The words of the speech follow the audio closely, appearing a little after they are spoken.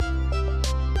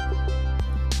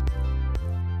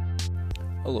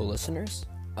Hello, listeners.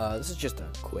 This is just a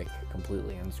quick,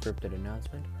 completely unscripted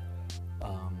announcement.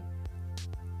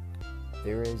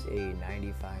 There is a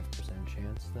 95%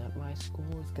 chance that my school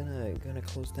is gonna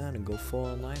close down and go full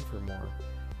online for more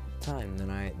time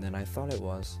than I thought it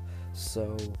was.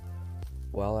 So,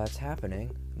 while that's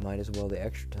happening, might as well the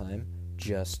extra time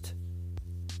just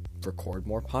record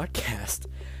more podcast.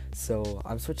 So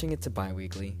I'm switching it to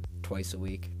bi-weekly, twice a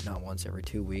week, not once every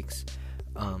 2 weeks.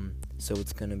 So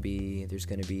there's gonna be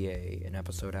an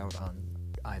episode out on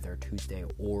either Tuesday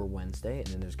or Wednesday, and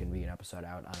then there's gonna be an episode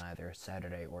out on either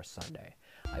Saturday or Sunday.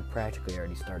 I practically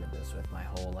already started this with my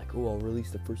whole I'll release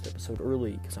the first episode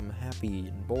early because I'm happy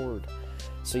and bored.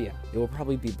 So yeah, it will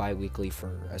probably be bi-weekly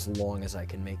for as long as I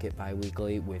can make it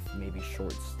bi-weekly, with maybe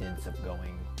short stints of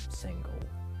going single.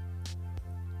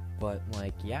 But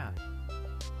yeah.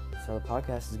 So the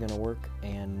podcast is gonna work,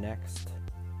 and what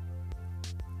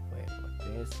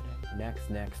day is today?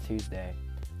 Next Tuesday,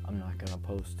 I'm not gonna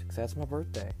post because that's my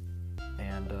birthday,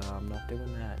 and I'm not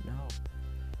doing that. No,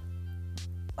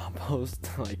 I'll post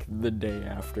the day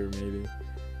after,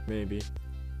 maybe.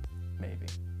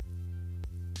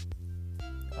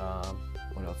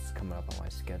 What else is coming up on my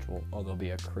schedule? Oh, there'll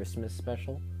be a Christmas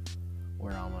special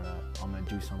where I'm gonna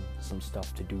do some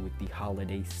stuff to do with the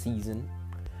holiday season.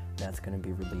 That's gonna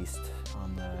be released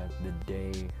on the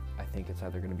day. I think it's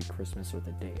either gonna be Christmas or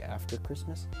the day after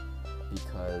Christmas,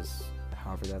 because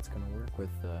however that's gonna work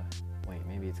with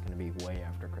maybe it's gonna be way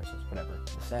after Christmas. Whatever.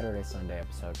 The Saturday-Sunday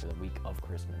episode for the week of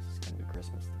Christmas is gonna be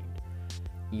Christmas themed,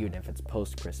 even if it's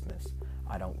post-Christmas.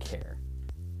 I don't care.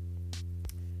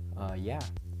 Yeah.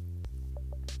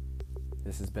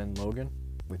 This has been Logan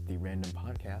with the Random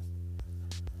Podcast.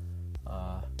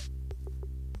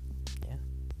 Yeah.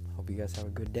 Hope you guys have a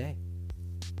good day.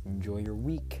 Enjoy your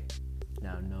week.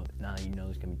 Now you know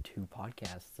there's gonna be 2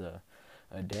 podcasts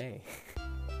a day.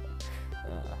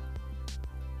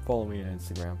 Follow me on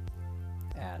Instagram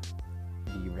at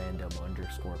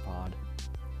 @therandom_pod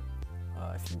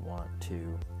if you want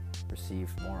to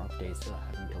receive more updates without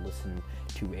having to listen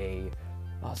to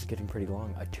it's getting pretty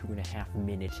long, a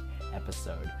 2.5-minute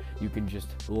episode. You can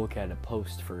just look at a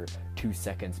post for 2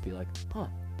 seconds, be like, huh,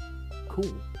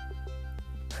 cool.